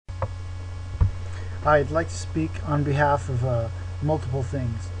I'd like to speak on behalf of multiple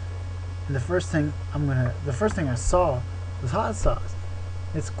things. And the first thing I saw was hot sauce.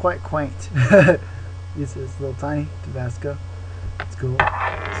 It's quite quaint. It's a little tiny Tabasco. It's cool.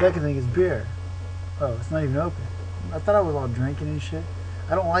 Second thing is beer. Oh, it's not even open. I thought I was all drinking and shit.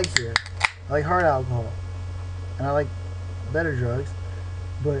 I don't like beer. I like hard alcohol. And I like better drugs.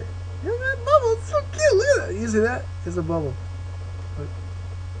 But look at that bubble. It's so cute. Look at that. You see that? It's a bubble. Look.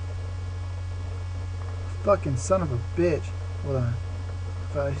 Fucking son of a bitch. Hold on.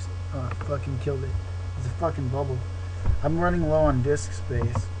 I fucking killed it. It's a fucking bubble. I'm running low on disk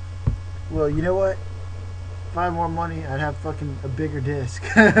space. Well, you know what? If I had more money, I'd have fucking a bigger disc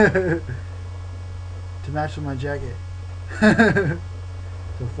to match with my jacket. So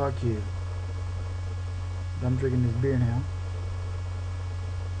fuck you. I'm drinking this beer now.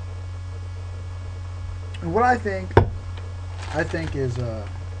 And what I think is I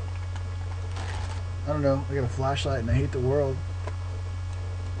don't know. I got a flashlight and I hate the world.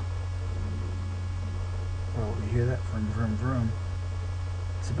 Oh, you hear that? Vroom, vroom, vroom.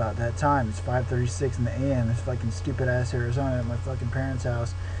 It's about that time. It's 5:36 in the a.m. It's fucking stupid ass Arizona at my fucking parents'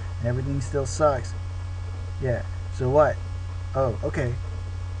 house, and everything still sucks. Yeah. So what? Oh, okay.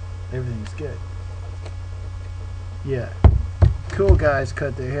 Everything's good. Yeah. Cool guys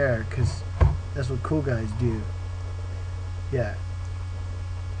cut their hair, because that's what cool guys do. Yeah.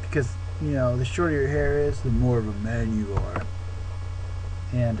 Because, you know, the shorter your hair is, the more of a man you are.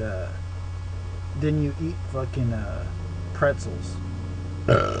 And, then you eat fucking, pretzels.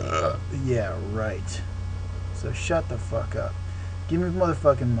 Yeah, right. So shut the fuck up. Give me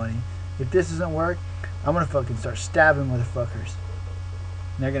motherfucking money. If this doesn't work, I'm gonna fucking start stabbing motherfuckers.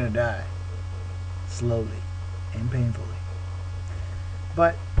 And they're gonna die. Slowly. And painfully.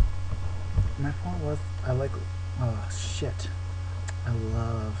 But my point was, I like, oh shit, I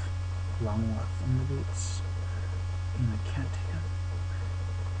love long walk from the beats, and I can't take them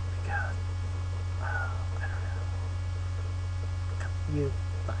because I don't know. You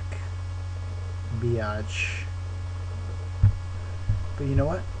fuck, biatch. But you know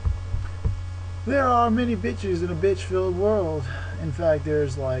what? There are many bitches in a bitch-filled world. In fact,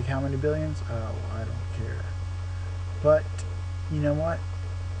 there's like how many billions? Oh, I don't care. But you know what?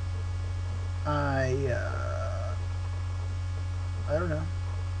 I don't know.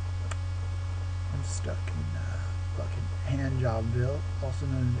 I'm stuck in fucking Handjobville, also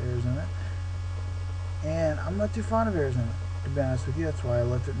known as Arizona, and I'm not too fond of Arizona, to be honest with you. That's why I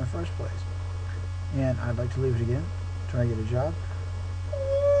left it in the first place, and I'd like to leave it again, try to get a job.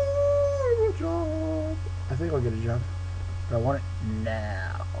 I think I'll get a job, but I want it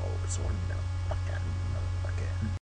now, so no.